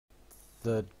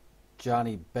The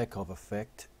Dzhanibekov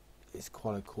effect is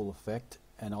quite a cool effect,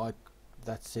 and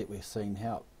that's it. We're seeing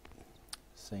now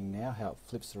how it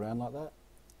flips around like that.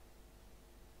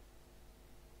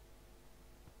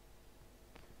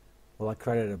 Well, I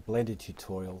created a blended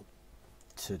tutorial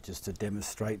to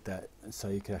demonstrate that, and so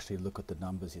you can actually look at the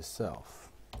numbers yourself.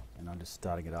 And I'm just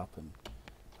starting it up, and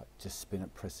I just spin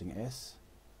it pressing S,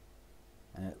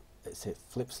 and it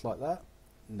flips like that,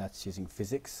 and that's using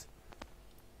physics.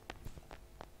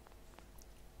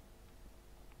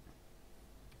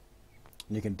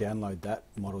 And you can download that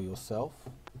model yourself.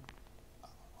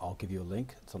 I'll give you a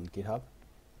link, it's on GitHub.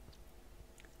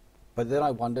 But then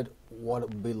I wondered what it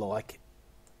would be like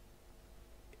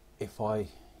if I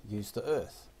used the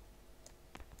Earth.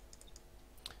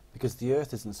 Because the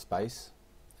Earth is in space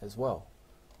as well.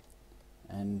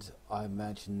 And I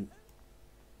imagine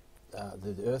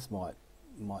the Earth might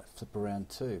flip around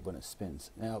too when it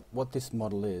spins. Now what this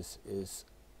model is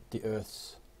the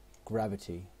Earth's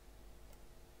gravity.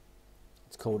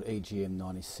 It's called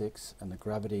EGM96, and the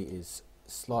gravity is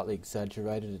slightly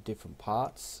exaggerated at different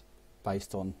parts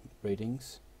based on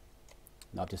readings.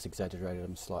 And I've just exaggerated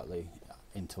them slightly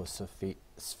into a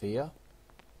sphere.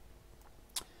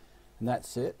 And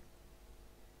that's it.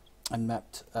 And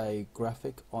mapped a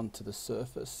graphic onto the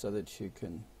surface so that you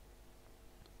can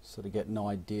sort of get an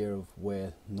idea of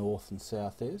where north and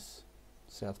south is.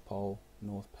 South pole,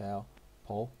 north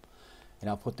pole. And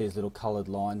I'll put these little coloured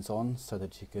lines on so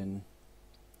that you can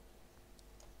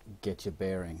get your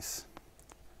bearings.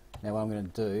 Now what I'm going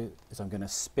to do is I'm going to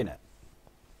spin it.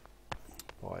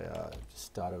 Just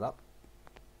start it up.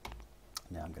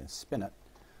 Now I'm going to spin it,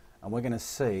 and we're going to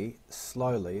see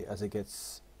slowly as it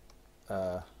gets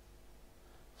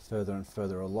further and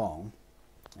further along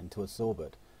into its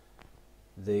orbit.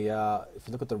 If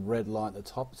you look at the red line at the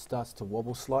top, it starts to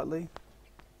wobble slightly.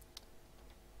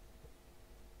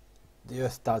 The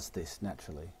Earth does this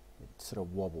naturally. It sort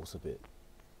of wobbles a bit.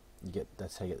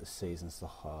 That's how you get the seasons,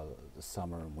 the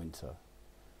summer and winter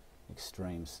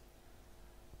extremes.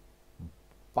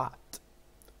 But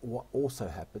what also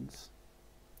happens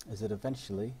is that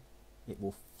eventually it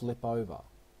will flip over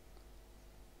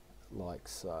like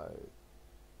so,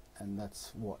 and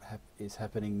that's what is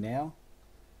happening now.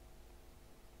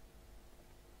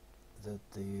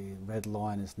 The red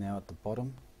line is now at the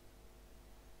bottom,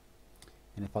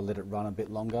 and if I let it run a bit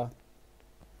longer,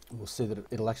 we'll see that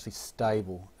it'll actually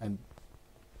stabilize.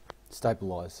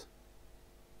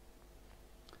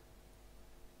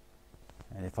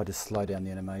 And if I just slow down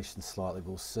the animation slightly,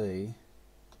 we'll see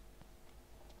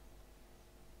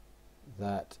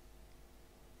that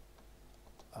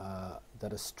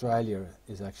that Australia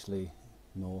is actually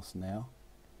north now,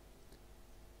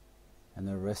 and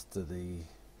the rest of the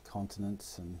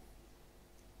continents, and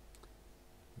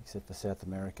except for South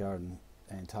America and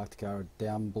Antarctica, are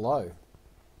down below.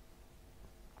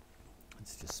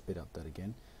 Let's just speed up that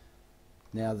again.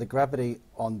 Now the gravity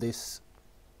on this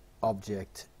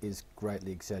object is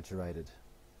greatly exaggerated,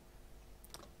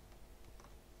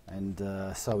 and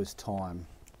so is time,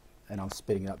 and I'm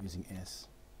speeding it up using S,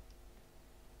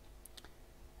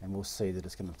 and we'll see that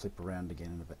it's going to flip around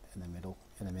again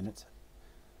in a minute.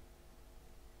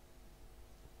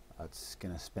 It's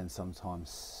going to spend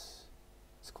sometimes.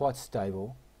 It's quite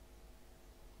stable.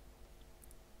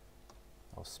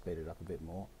 I'll speed it up a bit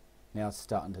more. Now it's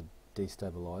starting to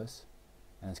destabilize,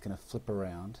 and it's going to flip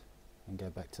around and go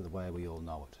back to the way we all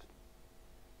know it,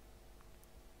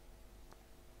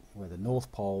 where the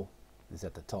North Pole is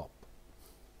at the top.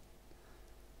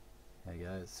 There you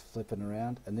go, it's flipping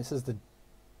around, and this is the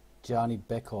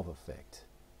Dzhanibekov effect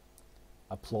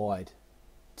applied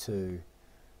to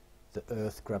the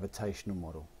Earth gravitational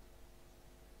model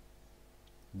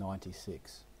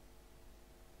 96.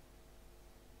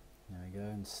 There we go,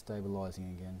 and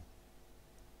stabilizing again.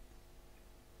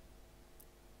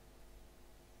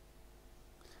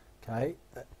 Okay,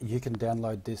 you can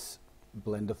download this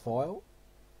Blender file.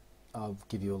 I'll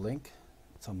give you a link.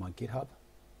 It's on my GitHub.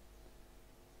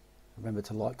 Remember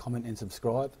to like, comment and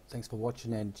subscribe. Thanks for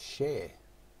watching, and share.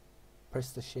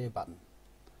 Press the share button.